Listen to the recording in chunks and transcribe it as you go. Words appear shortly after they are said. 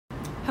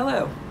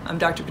Hello, I'm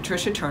Dr.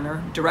 Patricia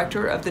Turner,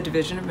 Director of the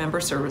Division of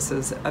Member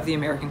Services of the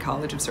American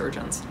College of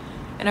Surgeons,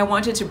 and I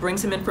wanted to bring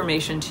some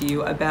information to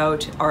you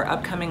about our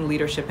upcoming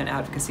Leadership and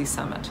Advocacy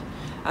Summit.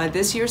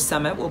 This year's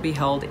summit will be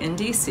held in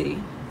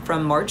DC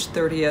from March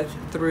 30th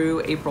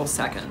through April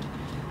 2nd.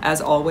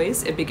 As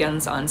always, it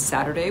begins on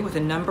Saturday with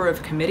a number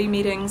of committee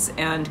meetings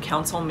and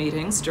council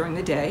meetings during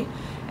the day,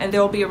 and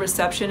there will be a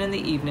reception in the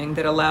evening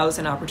that allows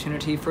an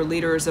opportunity for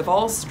leaders of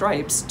all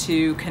stripes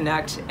to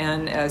connect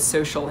in a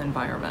social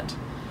environment.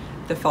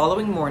 The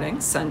following morning,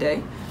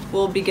 Sunday,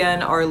 we'll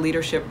begin our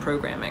leadership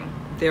programming.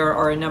 There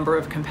are a number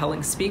of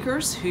compelling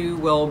speakers who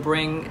will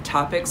bring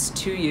topics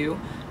to you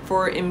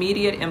for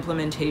immediate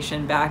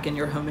implementation back in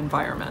your home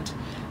environment.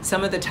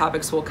 Some of the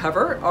topics we'll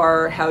cover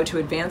are how to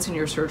advance in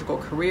your surgical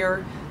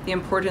career, the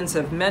importance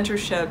of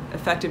mentorship,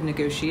 effective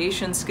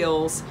negotiation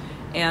skills,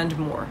 and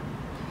more.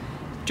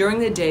 During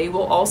the day,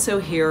 we'll also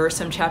hear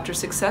some chapter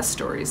success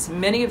stories.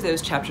 Many of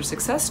those chapter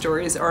success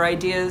stories are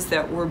ideas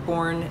that were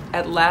born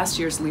at last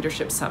year's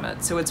Leadership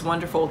Summit, so it's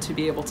wonderful to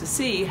be able to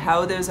see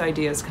how those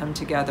ideas come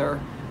together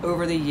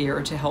over the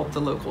year to help the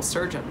local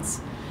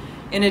surgeons.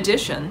 In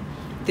addition,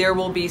 there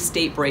will be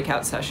state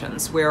breakout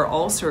sessions where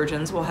all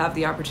surgeons will have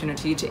the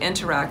opportunity to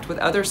interact with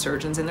other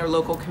surgeons in their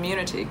local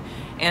community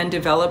and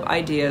develop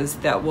ideas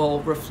that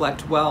will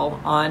reflect well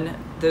on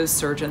those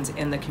surgeons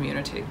in the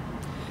community.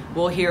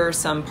 We'll hear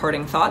some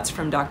parting thoughts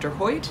from Dr.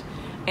 Hoyt,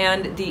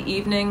 and the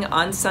evening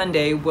on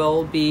Sunday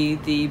will be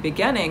the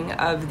beginning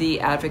of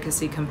the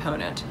advocacy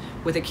component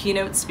with a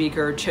keynote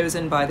speaker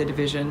chosen by the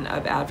Division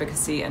of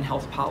Advocacy and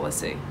Health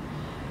Policy.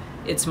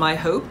 It's my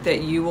hope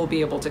that you will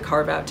be able to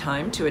carve out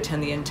time to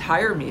attend the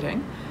entire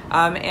meeting,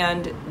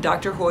 and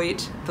Dr.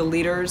 Hoyt, the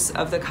leaders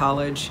of the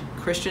college,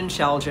 Christian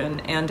Shaljan,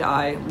 and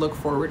I look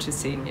forward to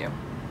seeing you.